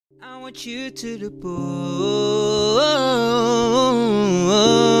I want you to the bone.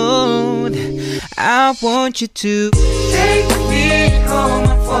 I want you to take me home,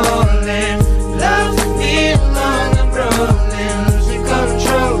 I'm falling. Love me long, I'm rolling. Losing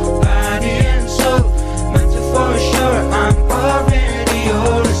control, body and soul. Mental for sure, I'm already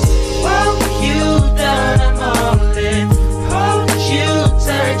yours. Walk you down, I'm all in. Hold you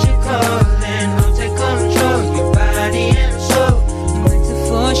tight, you're calling. I'll take control, your body and soul. Mental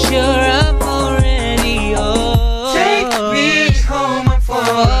for sure, I'm already yours. Take me home, I'm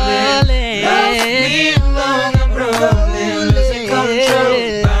falling. Love me long, I'm rolling. Losing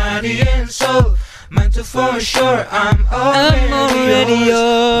control, body and soul. Mental for sure, I'm already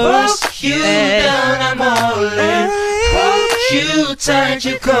yours. Walk you down, I'm all in. Hold you tight,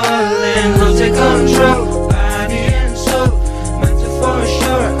 you're calling. I'll take control, body and soul. Mental for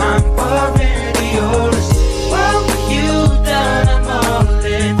sure, I'm already yours. Walk you down, I'm all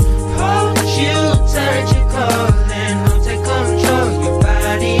in. Hold you tight, you're calling. I'll take control, your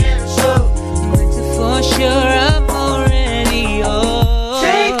body and soul. Mental for sure, I'm already yours.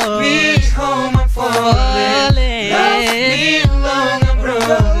 Take me home, I'm falling. Love me long, I'm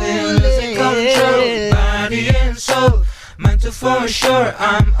rolling. Losing control, body and soul. Mental for sure,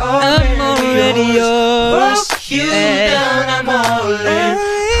 I'm already yours. Walk you down, I'm all in.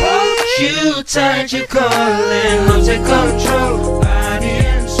 Hold you tight, you're calling. I'll take control, body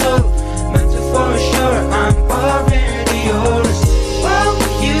and soul. Mental for sure, I'm already yours. Walk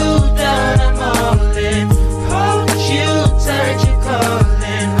you down, I'm all in. Hold you tight, you're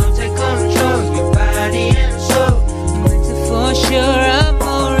calling. I'll take control, your body and soul. Mental for sure, I'm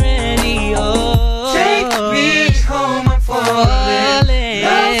already yours. Take me home, I'm falling.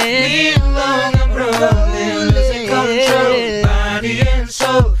 Love me long, I'm rolling. Losing control, body and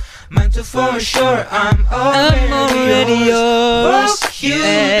soul. Mental for sure, I'm already yours. Walk you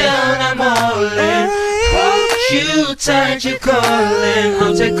down, I'm all in. Hold you tight, you're calling.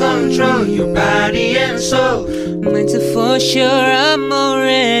 I'll take control, your body and soul. Mental for sure, I'm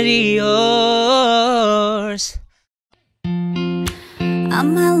already yours. I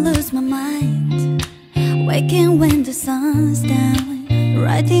might lose my mind, waking when the sun's down,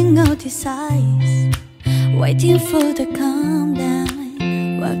 writing all these eyes, waiting for the calm down.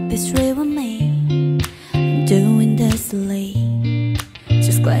 Walk this way with me, I'm doing this silly,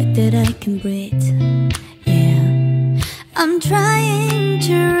 just glad that I can breathe. Yeah, I'm trying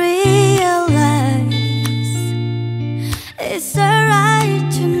to realize it's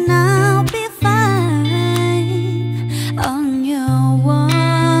alright to now be fine on your wall.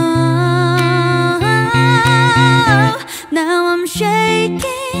 Now I'm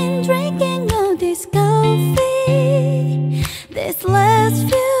shaking, drinking all this coffee. This last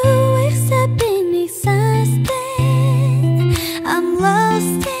few weeks have been exhausting. I'm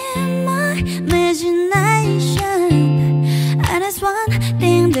lost in my imagination, and it's one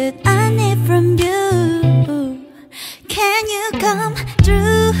thing that I need from you. Can you come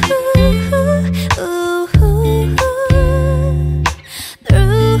through?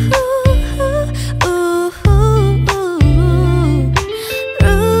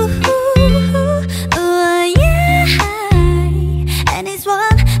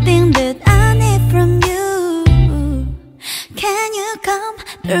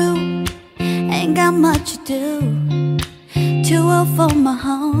 Ain't got much to do. 2:04 my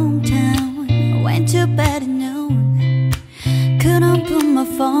hometown. Went to bed at noon. Couldn't put my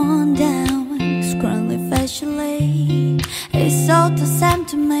phone down. Scrolling facially, it's all the same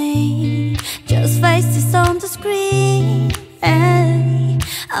to me. Just faces on the screen. Hey,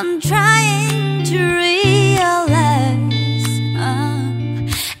 I'm trying to realize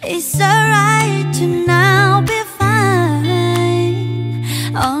it's alright to now be fine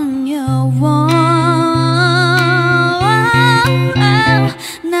on your wall.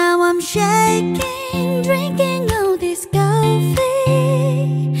 Now I'm shaking, drinking all this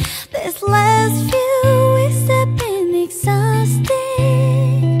coffee. This last few weeks have been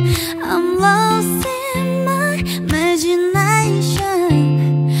exhausting. I'm lost in my imagination,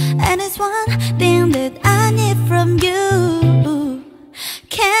 and it's one thing that I need from you.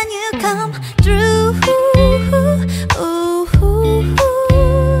 Can you come through?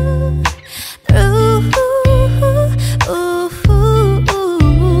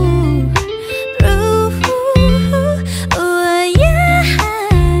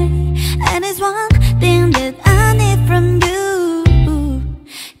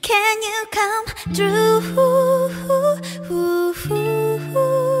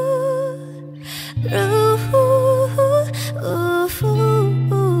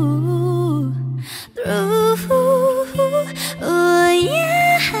 Oh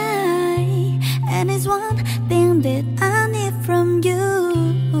yeah.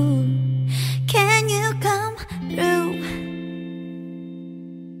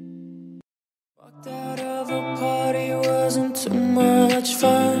 much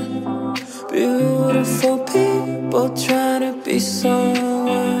fun. Beautiful people trying to be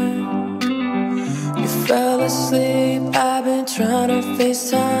someone. You fell asleep, I've been trying to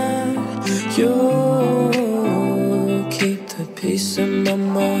FaceTime. You keep the peace in my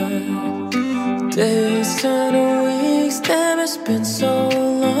mind. Days turn to weeks, damn it's been so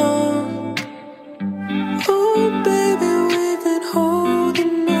long. Oh baby, we've been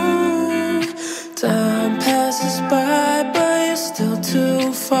holding on. Time passes by, but you're still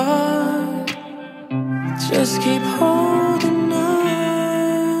too far. Just keep holding on.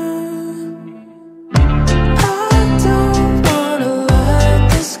 I don't wanna let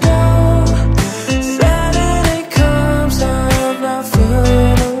this go. Saturday comes, I'm not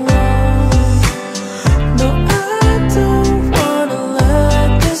feeling alone. No, I don't wanna let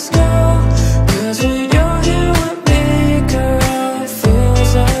this go. 'Cause when you're here with me, girl, it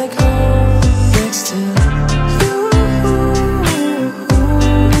feels like home. Next to you.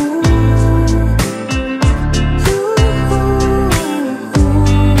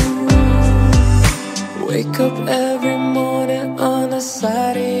 Wake up every morning on the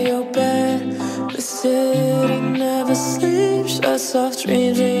side of your bed. The city never sleeps, shuts off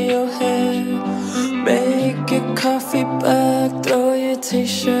dreams in your head. Make your coffee black, throw your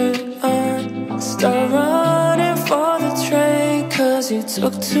t-shirt on. Start running for the train, 'cause you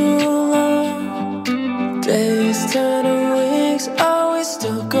took too long. Days turn to weeks, are we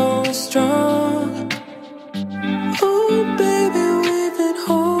still going strong? Oh baby, we've been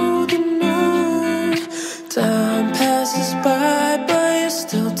holding on. Time passes by, but you're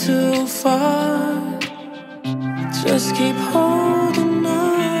still too far. Just keep holding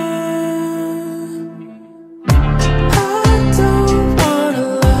on. I don't wanna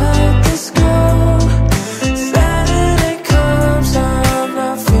let this go. Saturday comes, I'm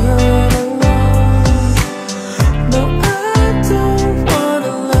not feeling alone. No, I don't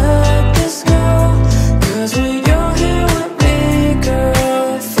wanna let this go. 'Cause when you're here with me, girl,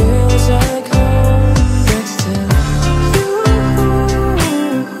 it feels like home. Next to you.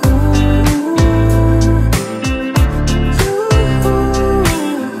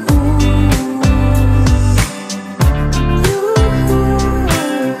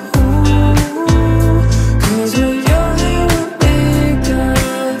 'Cause when you're here with me,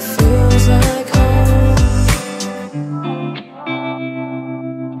 girl, it feels like home.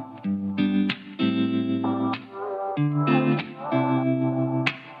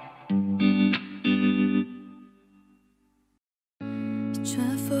 It's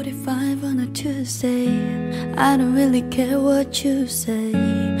 12:45 on a Tuesday. I don't really care what you say.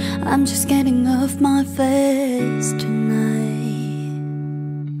 I'm just getting off my face tonight.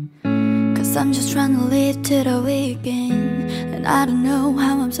 'Cause I'm just trying to live to the weekend. And I don't know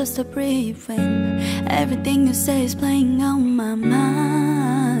how I'm supposed to breathe when everything you say is playing on my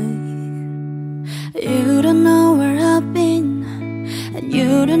mind. You don't know where I've been, and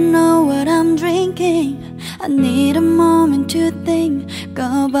you don't know what I'm drinking. I need a moment to think, go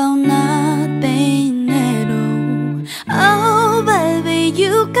about nothing at all. Oh baby,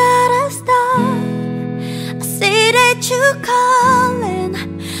 you gotta stop. I see that you're calling.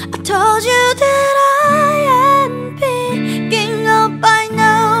 I told you that I am picking up. I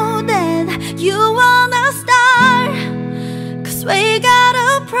know that you wanna start. 'Cause we got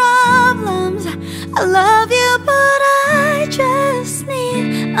our problems. I love you, but I just need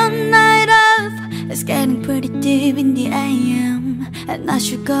a night off. It's getting pretty deep in the AM, and I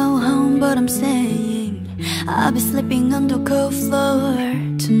should go home, but I'm staying. I'll be sleeping on the cold floor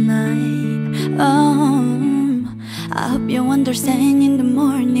tonight. I hope you understand in the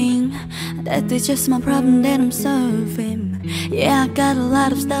morning that it's just my problem that I'm solving. Yeah, I got a lot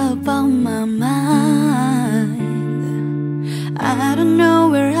of stuff on my mind. I don't know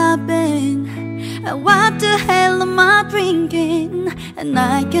where I've been, and what the hell am I drinking? And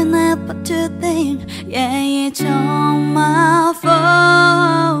I can't help but to think, yeah, it's all my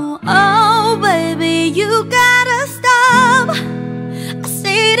fault. Oh baby, you gotta stop. I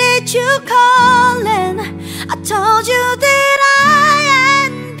see that you're calling. I told you that I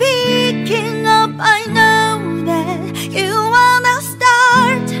am picking up. I know that you wanna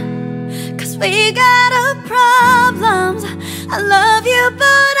start. 'Cause we got our problems. I love you,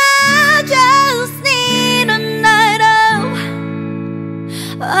 but I just need a night off.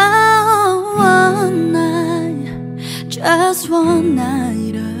 Oh, one night, just one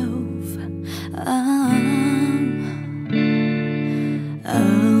night off.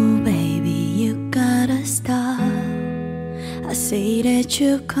 Oh baby, you gotta stop. I see that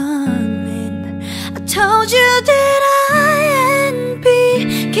you're calling. I told you that I ain't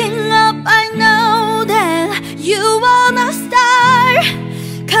picking up. I know that you wanna start.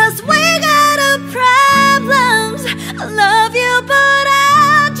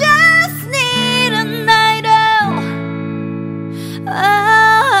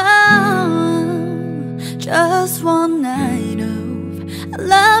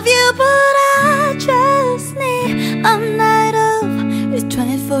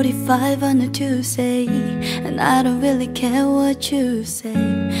 45 on a Tuesday, and I don't really care what you say.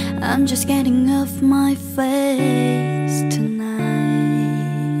 I'm just getting off my face tonight.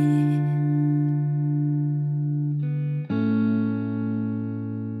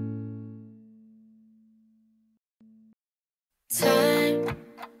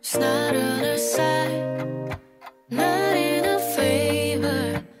 Time's not on our side, not in our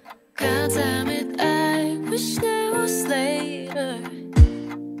favor. God damn it, I wish there was later.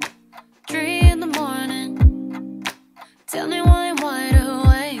 3 in the morning, tell me why I'm wide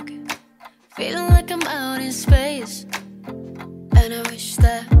awake, feeling like I'm out in space. And I wish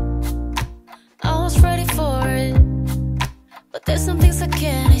that I was ready for it, but there's some things I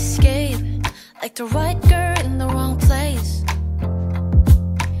can't escape, like the right girl in the wrong place.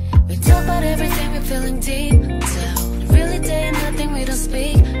 We talk about everything, we're feeling deep down, really day and nothing we don't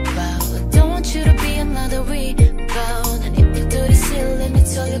speak about. I don't want you to be another rebound, and if you do this here, let me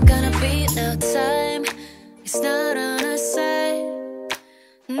tell you gonna be. Now time is not on our side,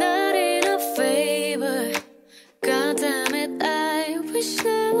 not in our favor. God damn it, I wish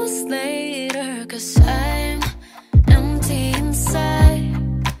there was later, 'cause I'm empty inside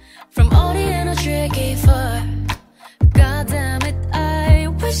from all the energy I gave her. God damn it, I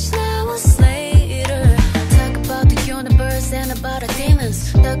wish there was later. Talk about the universe and about the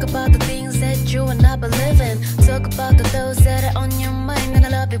demons. Talk about the things that you and I believe in. Talk about the those that are on your mind, and I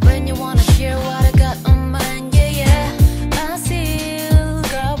love it when you wanna share what I got on mine. Yeah, yeah, I still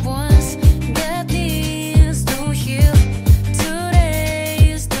got ones that needs to heal.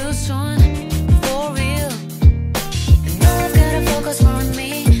 Today is too soon, for real. And now I've gotta focus more on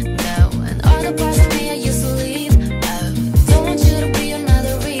me now, and all the parts of me I used to leave out. Don't want you to be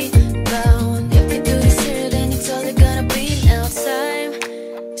another rebound. If you do this here, then it's all you're gonna be. Now time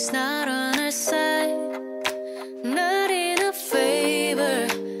is not on our side, not in our favor.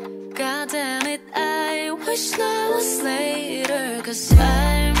 God damn it, I wish that was later, 'cause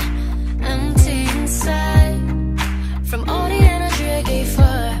I'm empty inside from all the energy I gave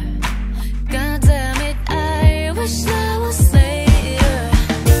her. God damn it, I wish that was later.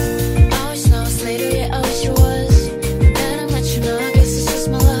 I wish that was later, yeah, I wish it was. Then I met you, now I guess it's just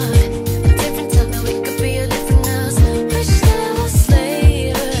my luck. A different time, that we could be a different us. Wish that was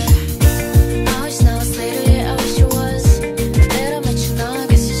later. I wish that was later, yeah, I wish it was. Then I met you, now I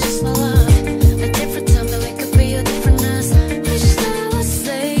guess it's just my luck. A different time, that we could be a different us. Wish that was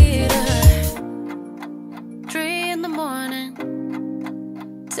later. 3 in the morning,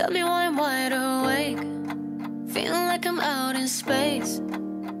 tell me why I'm wide awake, feeling like I'm out in space.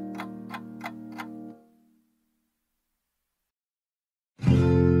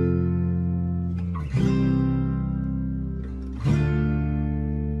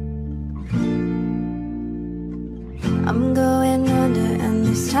 I'm going under, and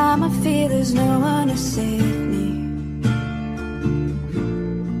this time I feel there's no one to save me.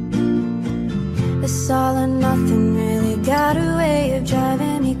 This all or nothing really got a way of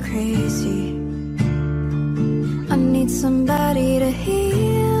driving me crazy. I need somebody to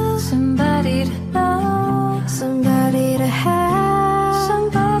heal, somebody to know, somebody to have,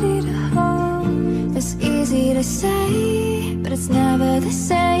 somebody to hold. It's easy to say, but it's never the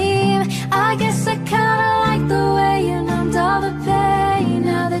same. I guess I kinda like the way you numbed all the pain.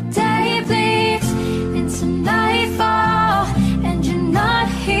 Now the day bleeds into nightfall, and you're not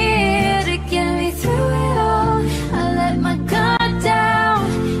here to get me through it all. I let my guard down,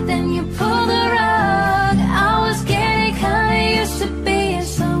 then you pulled the rug. I was getting kinda used to being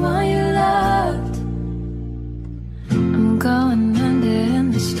someone you loved. I'm going under, and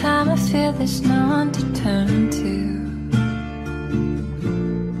this time I feel there's no one to turn to.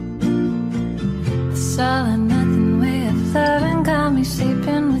 This all or nothing way of loving got me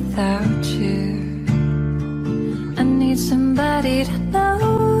sleeping without you. I need somebody to know,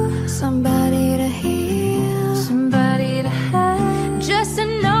 somebody to heal, somebody to have, just to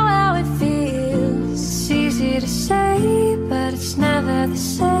know how it feels. It's easy to say, but it's never the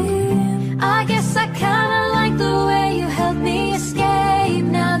same. I guess I kinda like the way you helped me escape.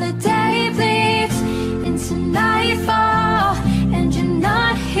 Now the day bleeds into nightfall, and you're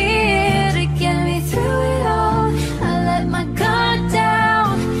not here to get me through it all. I let my guard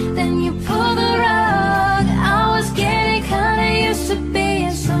down, then you pulled the rug. I was getting kinda used to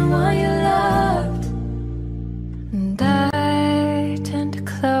being someone you loved. And I tend to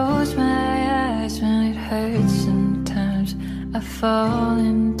close my eyes when it hurts. Sometimes I fall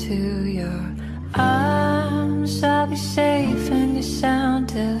into your arms. I'll be safe in your sound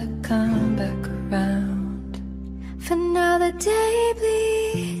till I come back around. For now the day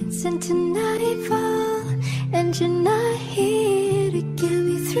bleeds into nightfall, and you're not here to get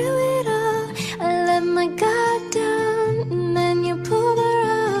me through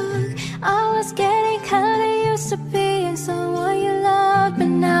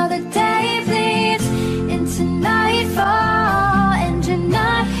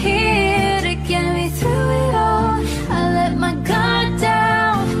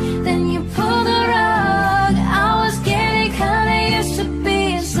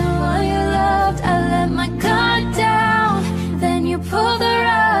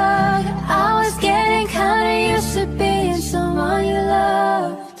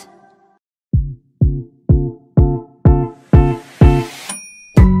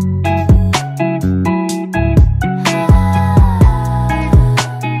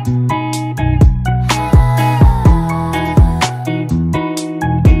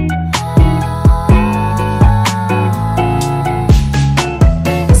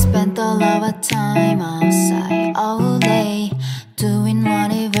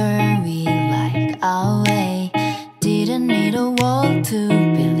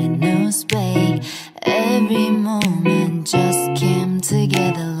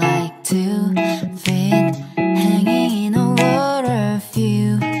it like to fit, hanging in a water.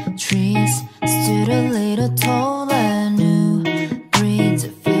 Few trees stood a little taller. New breeds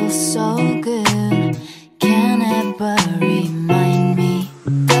feel so good. Can't ever remind me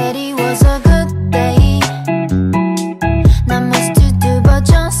that it was a good day. Not much to do but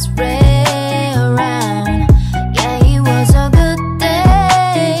just play around. Yeah, it was a good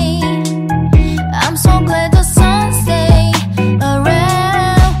day. I'm so glad the sun stayed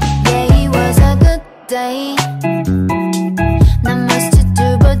around. Yeah, it was a good day. Not much to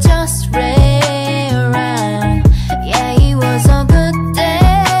do but just play around. Yeah, it was a good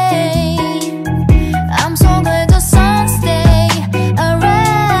day. I'm so glad the sun stayed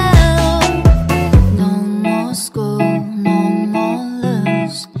around. No more school, no more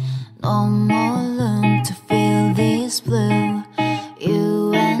lose, no more room to feel this blue.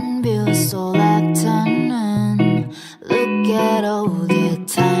 You and Bill so afternoon. Look at all the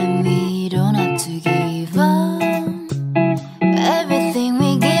time we don't have to give up. Everything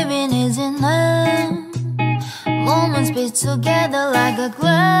we giving is enough. Moments be together like a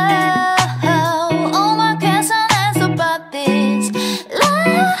glove. All my questions asked about this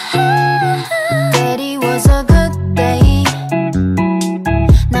love. That it was a good day.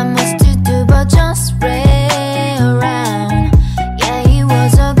 Not much to do but just play around. Yeah, it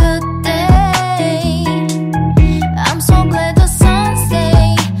was a good day. I'm so glad the sun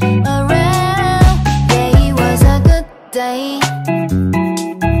stayed around. Yeah, it was a good day.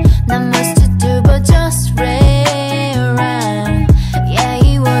 Not much to do but just play around. Yeah,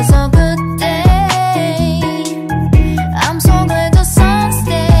 it was a good day. I'm so glad the sun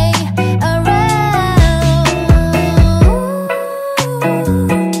stayed around.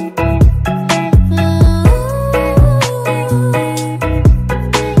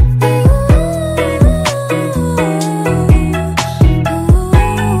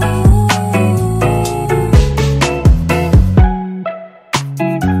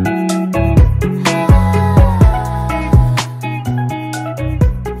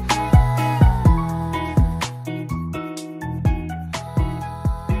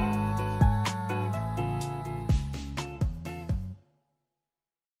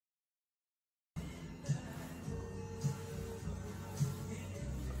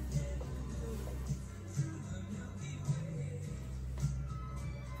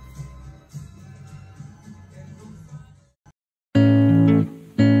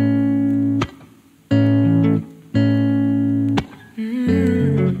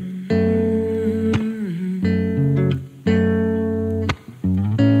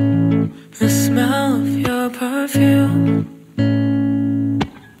 The smell of your perfume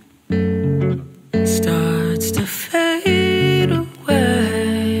starts to fade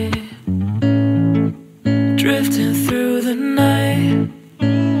away, drifting through the night,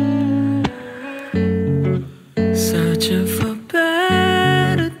 searching for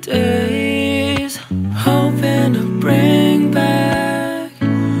better days, hoping to bring back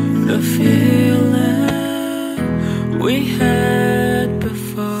the feeling we had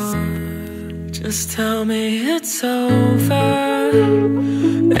before. Just tell me it's over,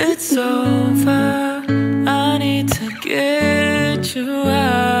 it's over. I need to get you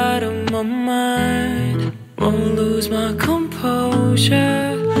out of my mind. Won't lose my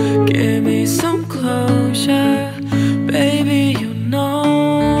composure. Give me some closure. Baby, you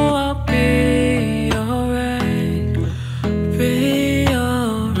know I'll be alright. Be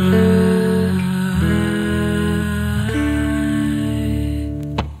alright.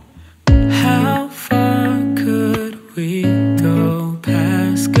 How far could we go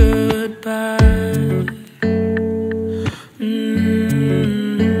past goodbye?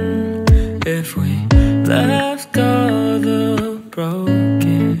 If we left all the broken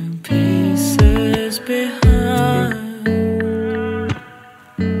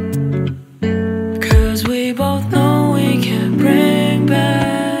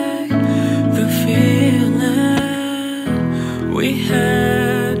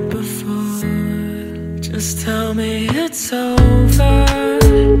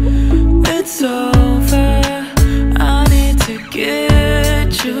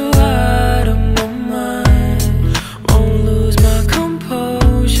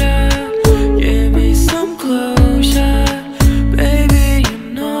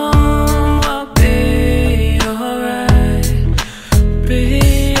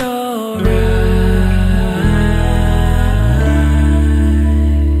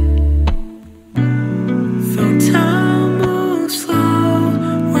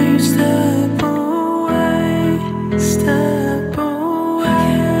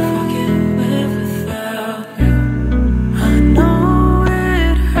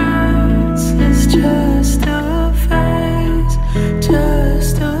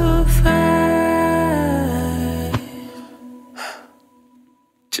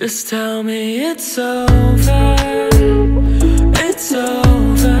Just tell me it's over. It's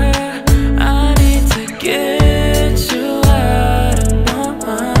over. I need to get you out of my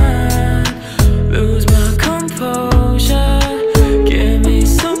mind. Lose my composure. Give me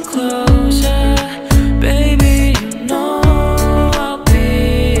some closure. Baby, you know I'll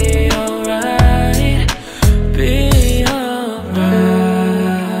be alright. Be alright.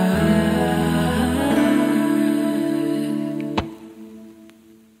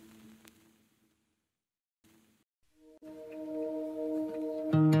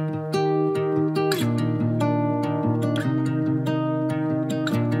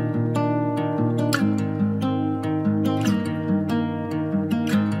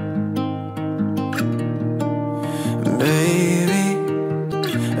 Baby,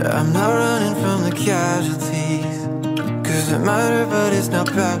 I'm not running from the casualties, 'cause it mattered but it's not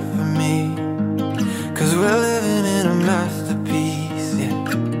bad for me, 'cause we're living in a masterpiece, yeah.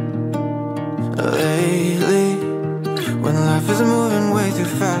 Lately, when life is moving way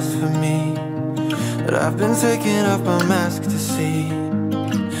too fast for me, but I've been taking off my mask to see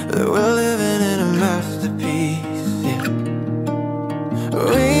that we're living in a masterpiece, yeah.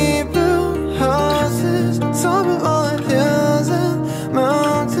 We built houses on top of all the hills and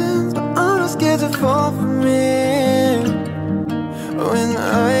mountains, but I'm not scared to fall from it. When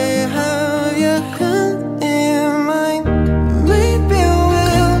I have your hand in mine, maybe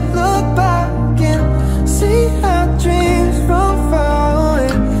we'll look back and see our dreams from far away,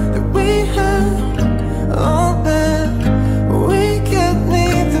 that we had all that we could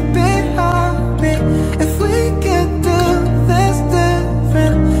need to be happy. If we could do this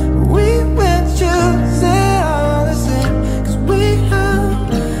different, we would choose it all the same, 'cause we have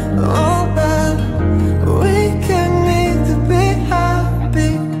all that we could need to be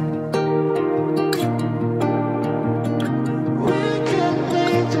happy. We could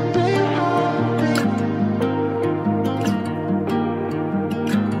need to be happy.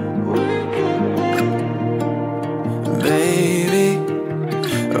 We could need. Baby,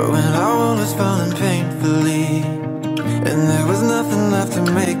 when our world was falling painfully and there was nothing left to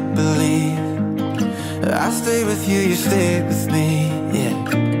make believe, I stayed with you, you stayed with me, yeah.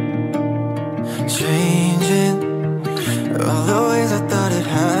 Changing all the ways I thought it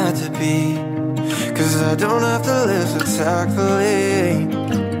had to be, 'cause I don't have to live so tactfully.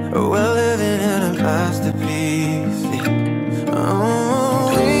 We're living in a masterpiece, yeah.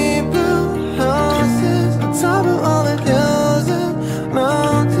 Oh, we built houses on top of all the hills and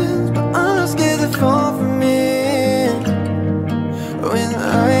mountains, but I'm not scared to fall from it. When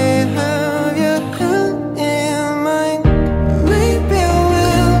I have your hand in mine, maybe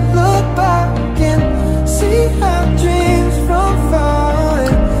we'll look back and see our dreams from far away,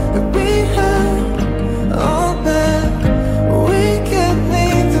 that we had all that we could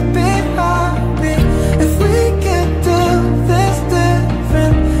need to be happy. If we could do this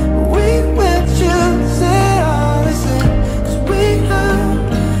different, we would choose it all the same, 'cause we have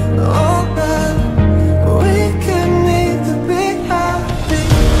all that we could need to be happy.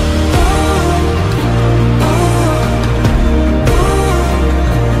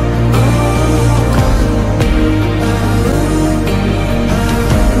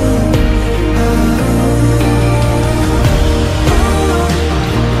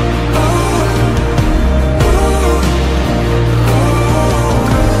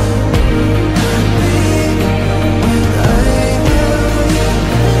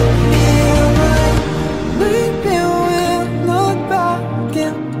 Maybe we'll look back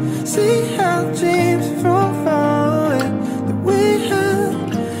and see our dreams from far away, that we had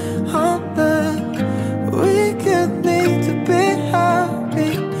all that we could need to be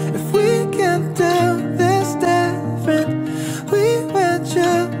happy. If we can do this different, we would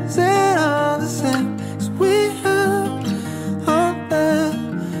choose it all the same, 'cause we have all that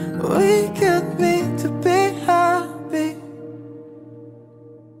we could need to be happy.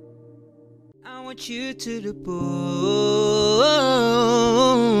 I want you to the bone.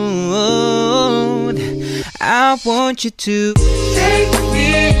 I want you to take me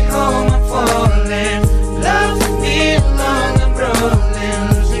home, I'm falling. Love me along, I'm rolling.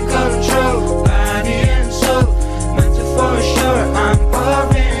 Losing control, body and soul. Mental for sure, I'm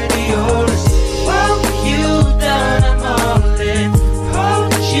already yours. Walk you down, I'm all in.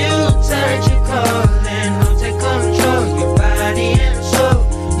 Hold you tight, you're calling. I'll take control, your body and soul.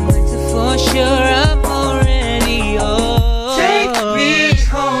 Mental for sure, I'm already yours. Take me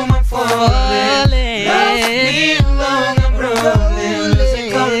home, I'm falling. Love me along, I'm rolling. Losing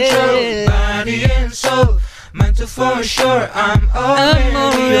control, body and soul. Mental for sure, I'm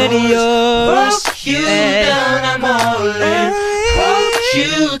already yours. Walk you down, I'm all in. Hold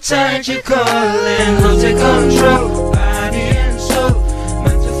you tight, you're calling. I'll take control, body and soul.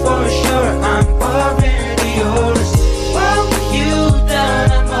 Mental for sure, I'm already yours. Walk you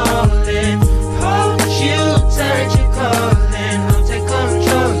down, I'm all in. Hold you tight, you're calling. I'll take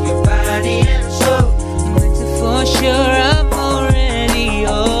control, your body and soul. Mental for sure, I'm already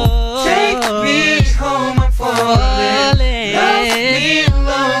yours. Take me home, I'm falling. Love me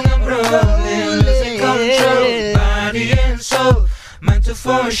long, I'm rolling. Losing control, body and soul. Mental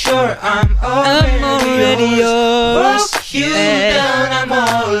for sure, I'm already yours. Walk you down, I'm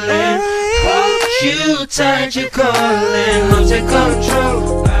all in. Hold you tight, you're calling. I'll take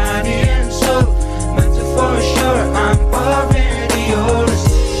control, body and soul. Mental for sure, I'm already yours.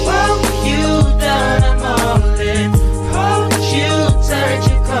 Walk you down, I'm all in. Hold you tight,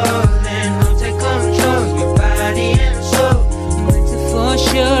 you're calling. I'll take control, your body and soul. Mental for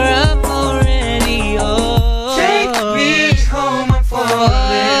sure, I'm already yours. Take me home, I'm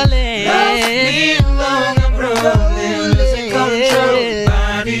falling. Love me long, I'm rolling. Losing control,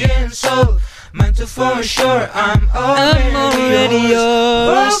 body and soul. Mental for sure, I'm already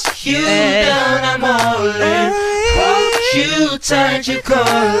yours. Walk you down, I'm all in. Hold you tight, you're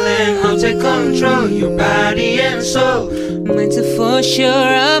calling. I'll take control, your body and soul. Mental for sure,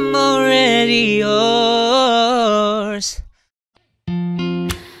 I'm already yours.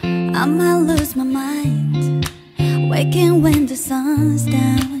 I might lose my mind, waking when the sun's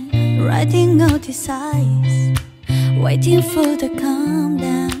down, writing all these eyes, waiting for the calm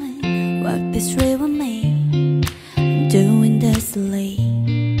down. What is real with me? I'm doing this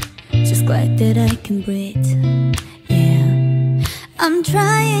late, just glad that I can breathe. Yeah, I'm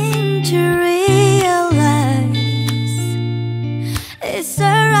trying to realize it's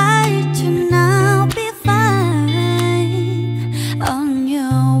alright to now be fine on your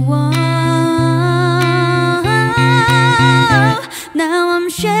own. Now I'm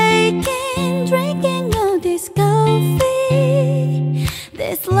shaking, drinking all this coffee.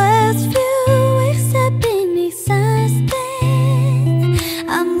 This last few weeks have been exhausting.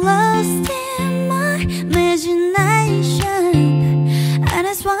 I'm lost in my imagination, and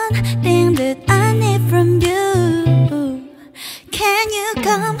it's one thing that I need from you. Can you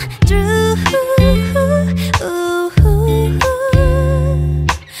come through?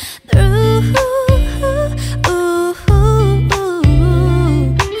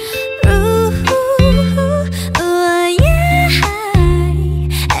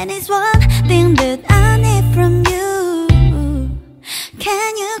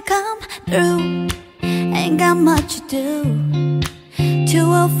 Ain't got much to do.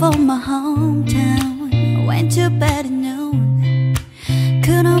 2:00 for my hometown. I went to bed at noon.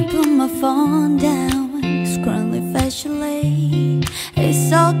 Couldn't put my phone down. Scrolling facially,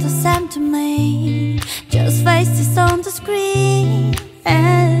 it's all the same to me. Just faces on the screen.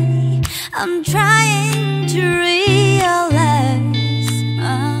 Hey, I'm trying to realize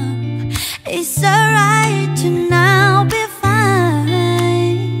it's alright to now be fine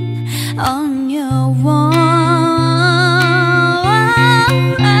on your own.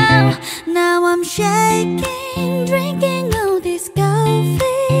 Now I'm shaking, drinking all this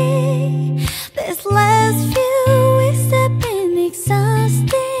coffee. This last few weeks have been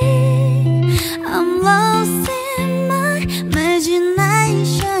exhausting. I'm lost in my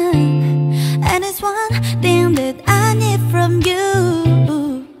imagination, and it's one thing that I need from you.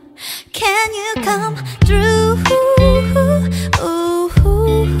 Can you come through?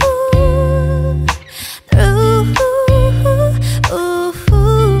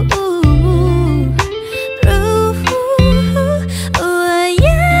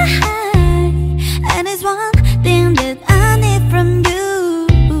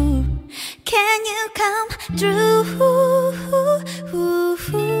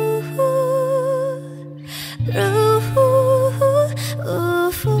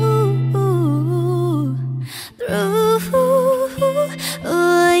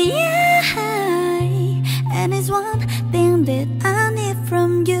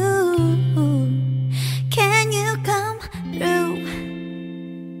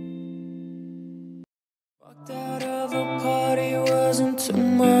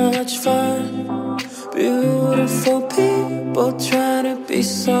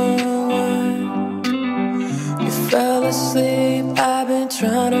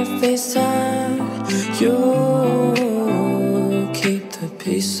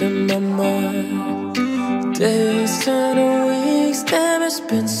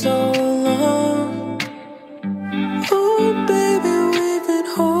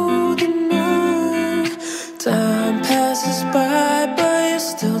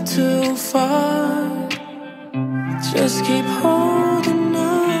 Just keep holding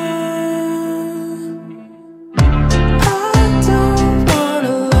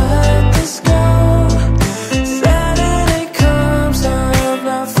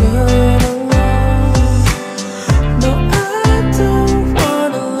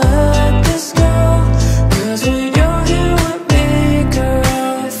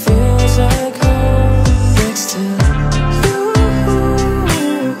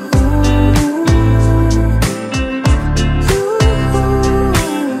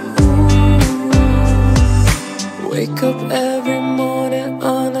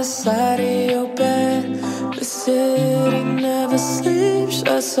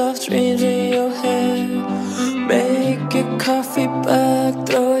soft dreams in your hair. Make your coffee black,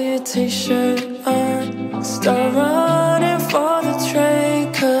 throw your t-shirt on. Start running for the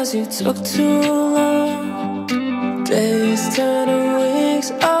train, cause you took too long. Days turn to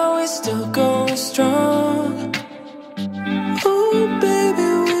weeks, are we still going strong? Oh baby,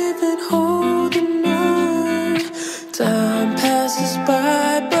 we've been holding on. Time passes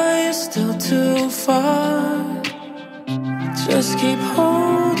by, but you're still too far. Just keep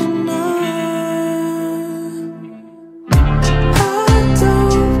holding on. I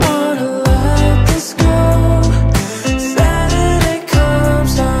don't wanna let this go. Saturday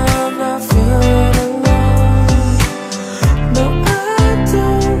comes, I'm not feeling alone. No, I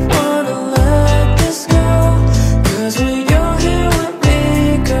don't wanna let this go. Cause when you're here with me,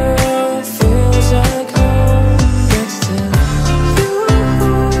 girl, it feels like home. Next to you.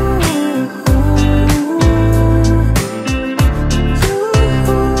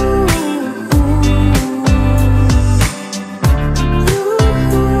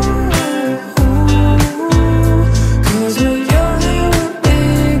 Cause when you're here with me,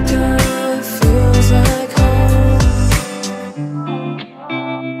 girl, it feels like home.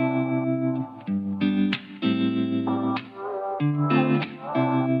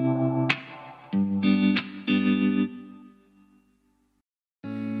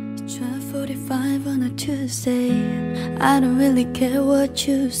 It's 12:45 on a Tuesday. I don't really care what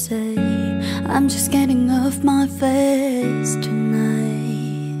you say. I'm just getting off my face tonight.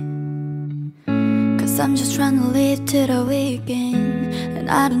 Cause I'm just trying to live to the weekend. And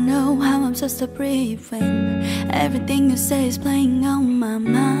I don't know how I'm supposed to breathe when everything you say is playing on my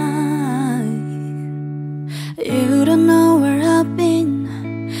mind. You don't know where I've been,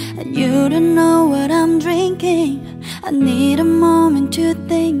 and you don't know what I'm drinking. I need a moment to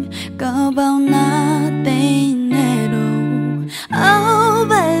think, go about nothing at all. Oh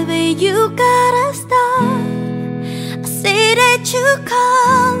baby, you gotta stop. I see that you're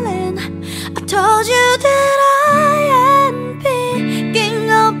calling. I told you that I ain't picking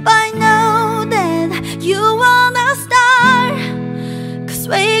up. I know that you wanna start. Cause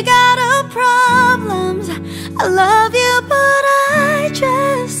we got our problems. I love you, but I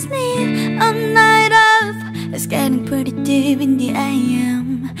just need a night off. It's getting pretty deep in the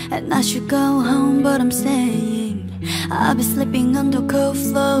AM, and I should go home, but I'm staying. I'll be sleeping on the cold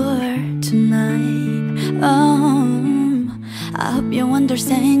floor tonight. I hope you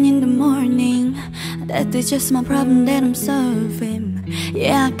understand in the morning that it's just my problem that I'm solving.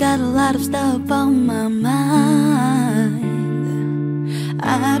 Yeah, I got a lot of stuff on my mind.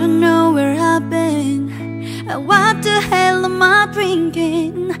 I don't know where I've been, and what the hell am I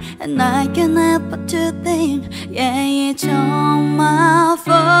drinking? And I can't help but to think, yeah, it's all my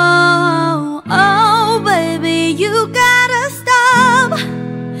fault. Oh baby, you gotta stop.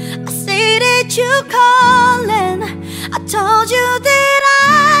 I see that you're calling. I told you that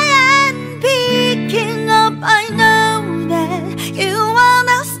I ain't picking up. I know that you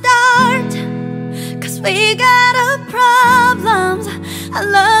wanna start. Cause we got our problems. I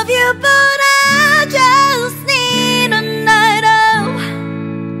love you, but I just need a night off.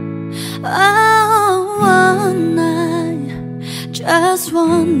 Oh, one night, just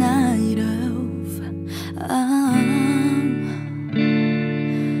one night off.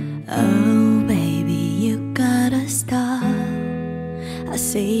 Oh baby, you gotta stop. I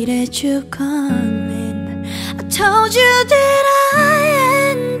see that you're coming. I told you that I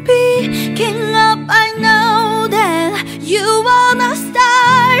ain't picking up. I know that you wanna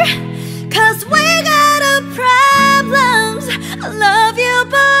start. Cause we got our problems. I love you,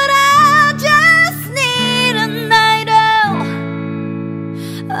 but I just need a night out.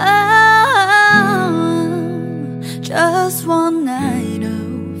 Oh, just one night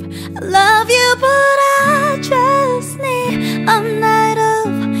off. I love you, but I just need a night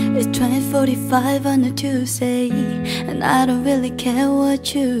off. It's 12:45 on a Tuesday, and I don't really care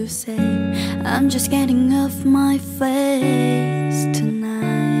what you say. I'm just getting off my face tonight.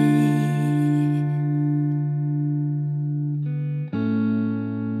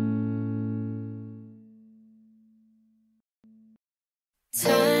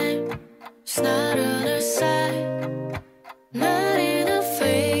 Time's not on our side, not in our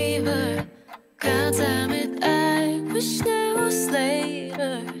favor. God damn it, I wish there was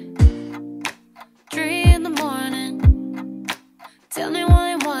later. 3 in the morning, tell me why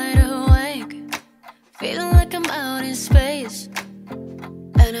I'm wide awake, feeling like I'm out in space.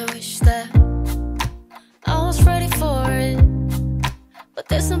 And I wish that I was ready for it, but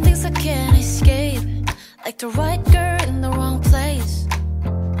there's some things I can't escape, like the right girl in the wrong place.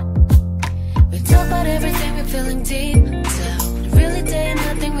 We talk about everything, we're feeling deep down. Really, there ain't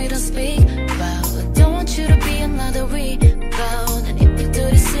nothing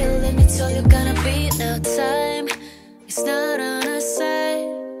It's not on our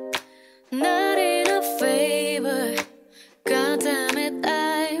side, not in our favor. God damn it,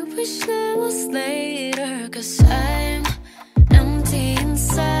 I wish there was later. Cause I'm empty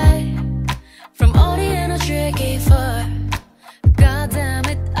inside from all the energy I gave her. God damn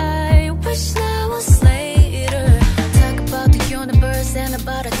it, I wish there was later. Talk about the universe and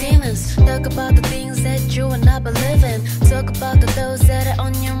about the demons. Talk about the things that you and I believe in. Talk about the those that are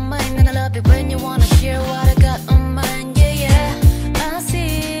on your mind. And I love it when you wanna hear what I got on mine. Yeah, yeah. I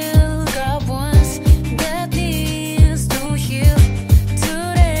still got ones that needs to heal.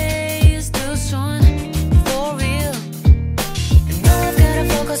 Today is too soon, for real. And now I've gotta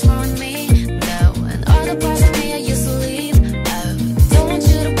focus more on me now. And all the parts of me I used to leave out. Don't want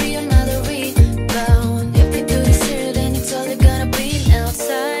you to be another rebound. If we do this here, then it's all you're gonna be. Now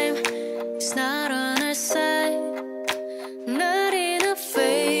time is not on our side, not in our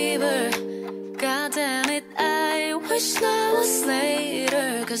favor. God damn it, I wish that was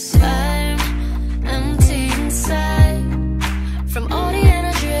later. Cause I'm empty inside from all the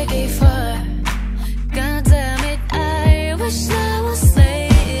energy I gave her. God damn it, I wish that was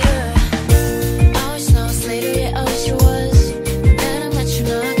later. I wish that was later, yeah, I wish it was. Then I met you,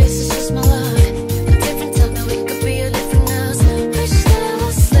 now I guess it's just my luck. A different time that we could be a different us. Wish that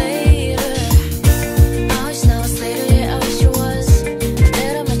was later. I wish that was later, yeah, I wish it was.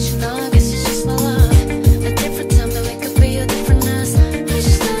 Then I met you, now I guess it's just my luck. A different time that we could be a different us.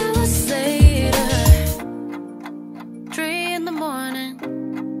 Wish that was later. 3 in the morning,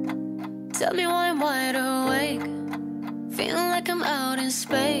 tell me why I'm wide awake, feeling like I'm out in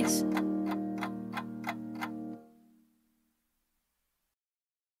space.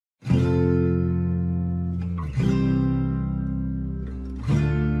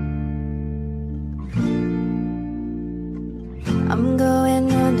 I'm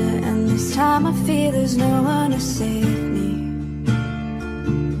going under, and this time I feel there's no one to save me.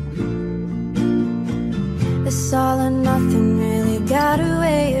 This all or nothing really got a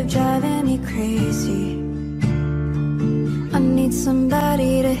way of driving me crazy. I need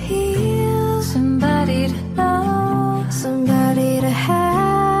somebody to heal, somebody to know, somebody to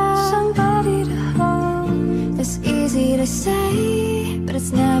have, somebody to hold. It's easy to say, but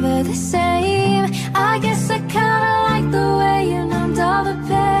it's never the same. I guess I kinda like the way you numbed all the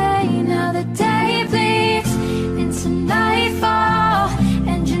pain. Now the day bleeds into nightfall,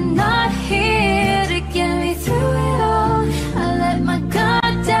 and you're not here to get me through it all. I let my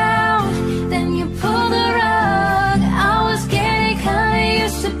guard down, then you pulled the rug. I was getting kinda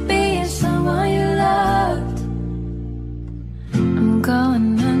used to being someone you loved. I'm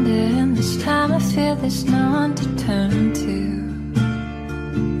going under, and this time I feel there's no one to turn to.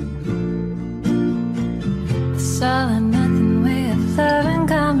 This all or nothing way of loving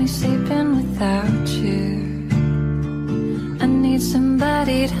got me sleeping without you. I need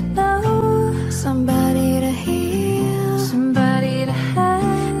somebody to know, somebody to heal, somebody to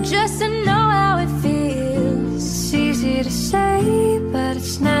have, just to know how it feels. It's easy to say, but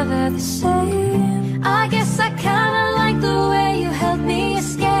it's never the same. I guess I kinda like the way you helped me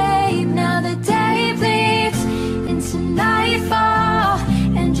escape. Now the day bleeds into nightfall,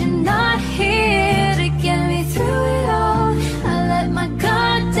 and you're not here to get me through it all. I let my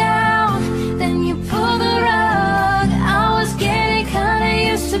guard down, then you pulled the rug. I was getting kinda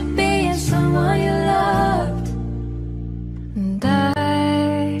used to being someone you loved. And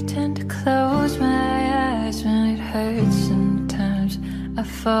I tend to close my eyes when it hurts. Sometimes I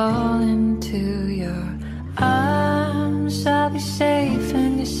fall into your arms. I'll be safe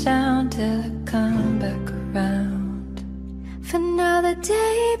in your sound till I come back around. For now the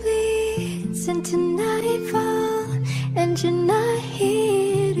day bleeds into nightfall, and you're not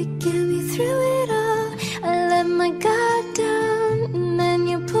here to get me through it all. I let my guard down, and then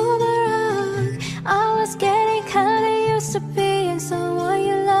you pulled the rug. I was getting kinda used to being someone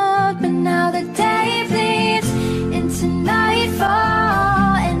you loved. But now the day bleeds into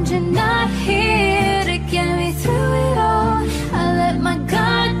nightfall, and you're not here to get me through it all. I let my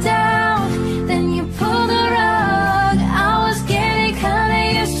guard down, then you pulled the rug. I was getting kinda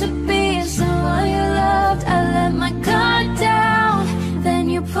used to being someone you loved. I let my guard down, then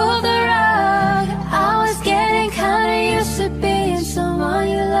you pulled the rug. I was getting kinda used to being someone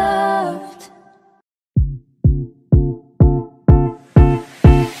you loved.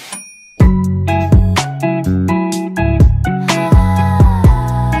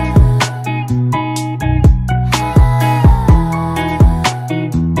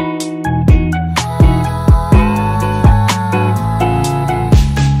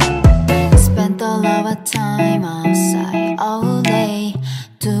 Spent all our time outside all day,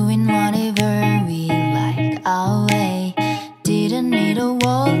 doing whatever we like our way.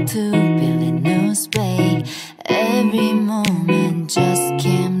 soul to build a new space. Every moment just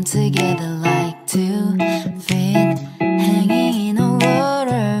came together like 2 feet hanging in a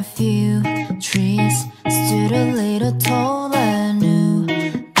water. Few trees stood a little taller. New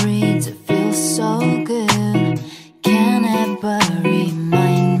breeze feels so good. Can't ever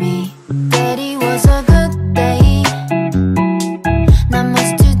remind me that it was a good day. Not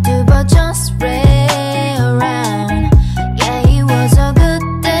much to do but just play around. Yeah, it was a good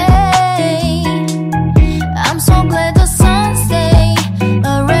day. I'm so glad the sun stayed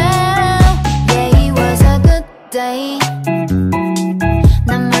around. Yeah, it was a good day.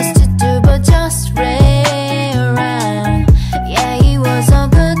 Not much to do but just play around. Yeah, it was a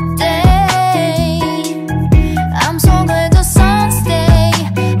good day. I'm so glad the sun stayed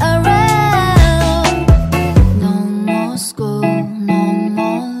around. No more school, no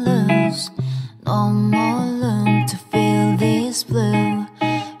more lose, no more room to feel this blue.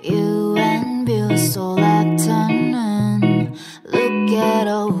 You and Bill stole afternoon. Look at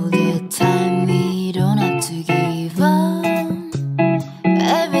all the time we don't have to give up.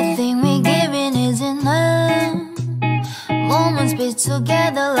 Everything we giving is enough. Moments be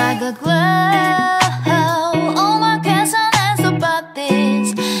together like a glove. All my questions answered about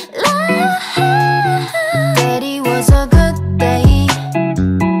this love. That it was a good day.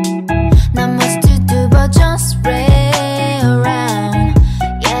 Not much to do but just play around.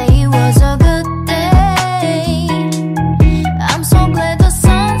 Yeah, it was a good day. I'm so glad the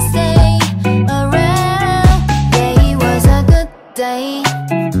sun stayed around. Yeah, it was a good day.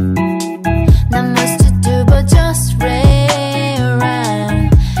 Not much to do but just play around.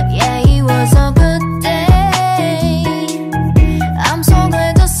 Yeah, it was a good day. I'm so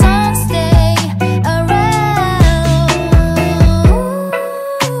glad the sun stayed around.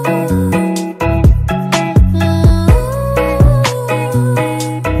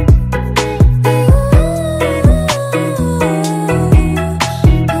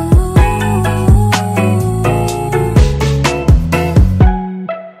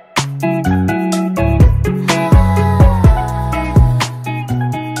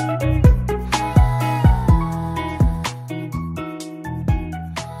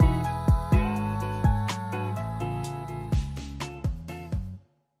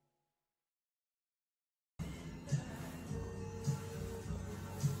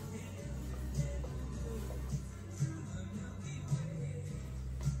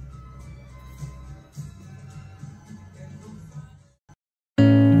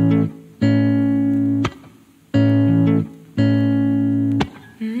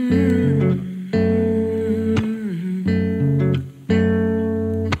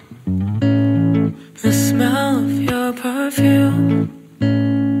 The smell of your perfume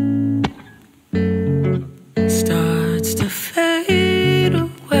starts to fade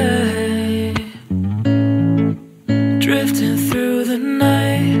away, drifting through the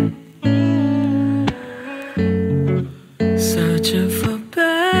night, searching for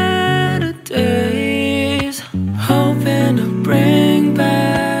better days, hoping to bring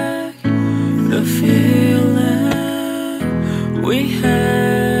back the feeling we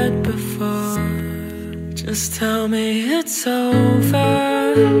had before. Just tell me it's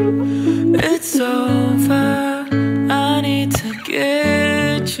over, it's over. I need to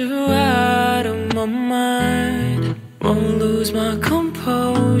get you out of my mind. Won't lose my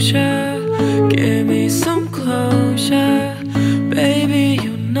composure. Give me some closure. Baby,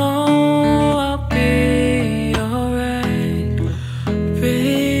 you know I'll be alright.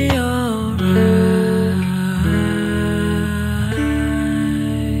 Be alright.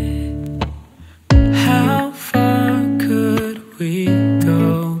 How far could we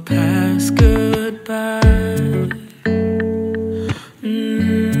go past goodbye?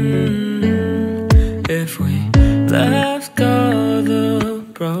 If we left all the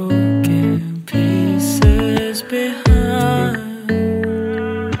broken pieces behind,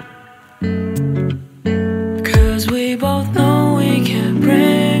 'cause we both know we can't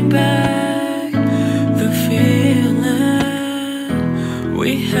bring back the feeling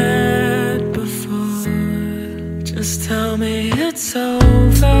we had before. Just tell me it's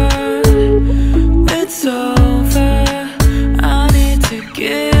over, it's over. I need to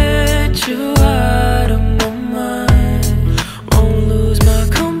get you out of my mind. Won't lose my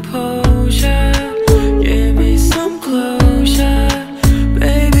composure. Give me some closure.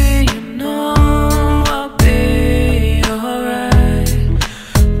 Baby, you know I'll be alright.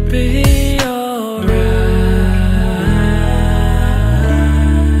 Be alright.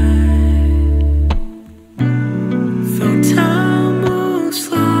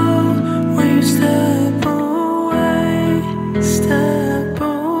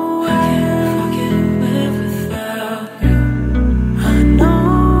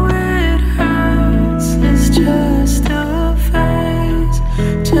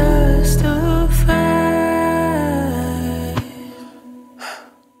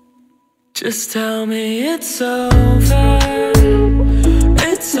 Just tell me it's over.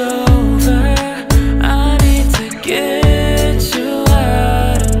 It's over. I need to get you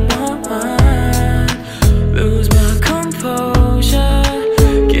out of my mind. Lose my composure.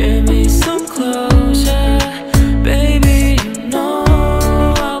 Give me some closure. Baby, you know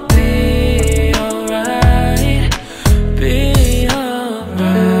I'll be alright. Be alright.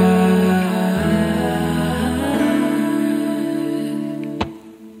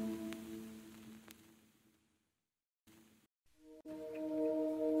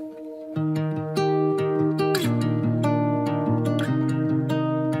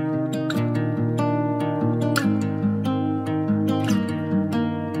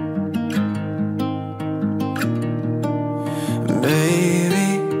 Baby,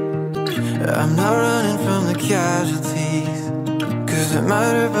 I'm not running from the casualties, 'cause it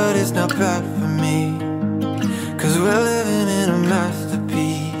matter but it's not bad for me, 'cause we're living in a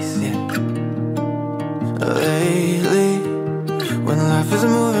masterpiece, yeah. Lately, when life is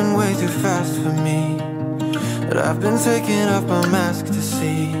moving way too fast for me, but I've been taking off my mask to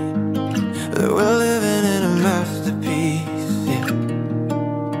see that we're living in a masterpiece, yeah.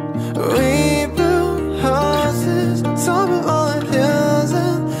 We built houses on top of all the hills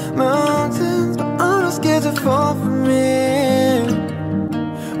and mountains, but I'm not scared to fall from it.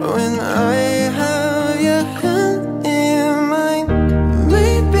 When I have your hand in mine,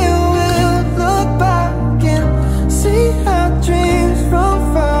 maybe we'll look back and see our dreams from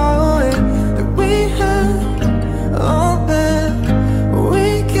far away, that we had all that we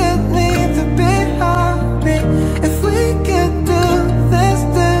could need to be happy. If we could do this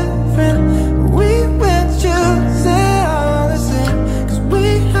different, we would choose it all the same, 'cause we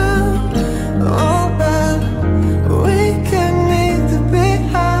have all that we could need to be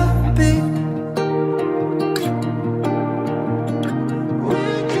happy. We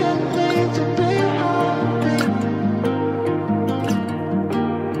could need to be happy.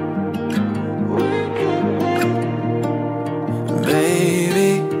 We could need.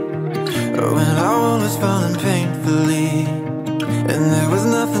 Baby, when our world was falling painfully and there was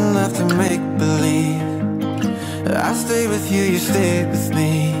nothing left to make believe, I stayed with you, you stayed with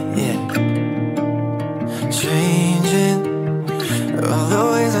me, yeah. Changing all the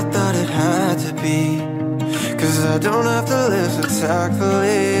ways I thought it had to be, 'cause I don't have to live so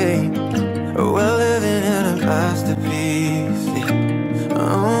tactfully. We're living in a masterpiece, yeah.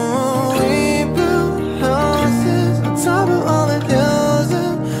 Oh, we built houses on top of all the hills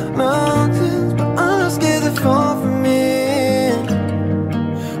and mountains, but I'm not scared to fall from it.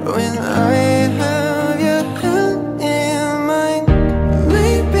 When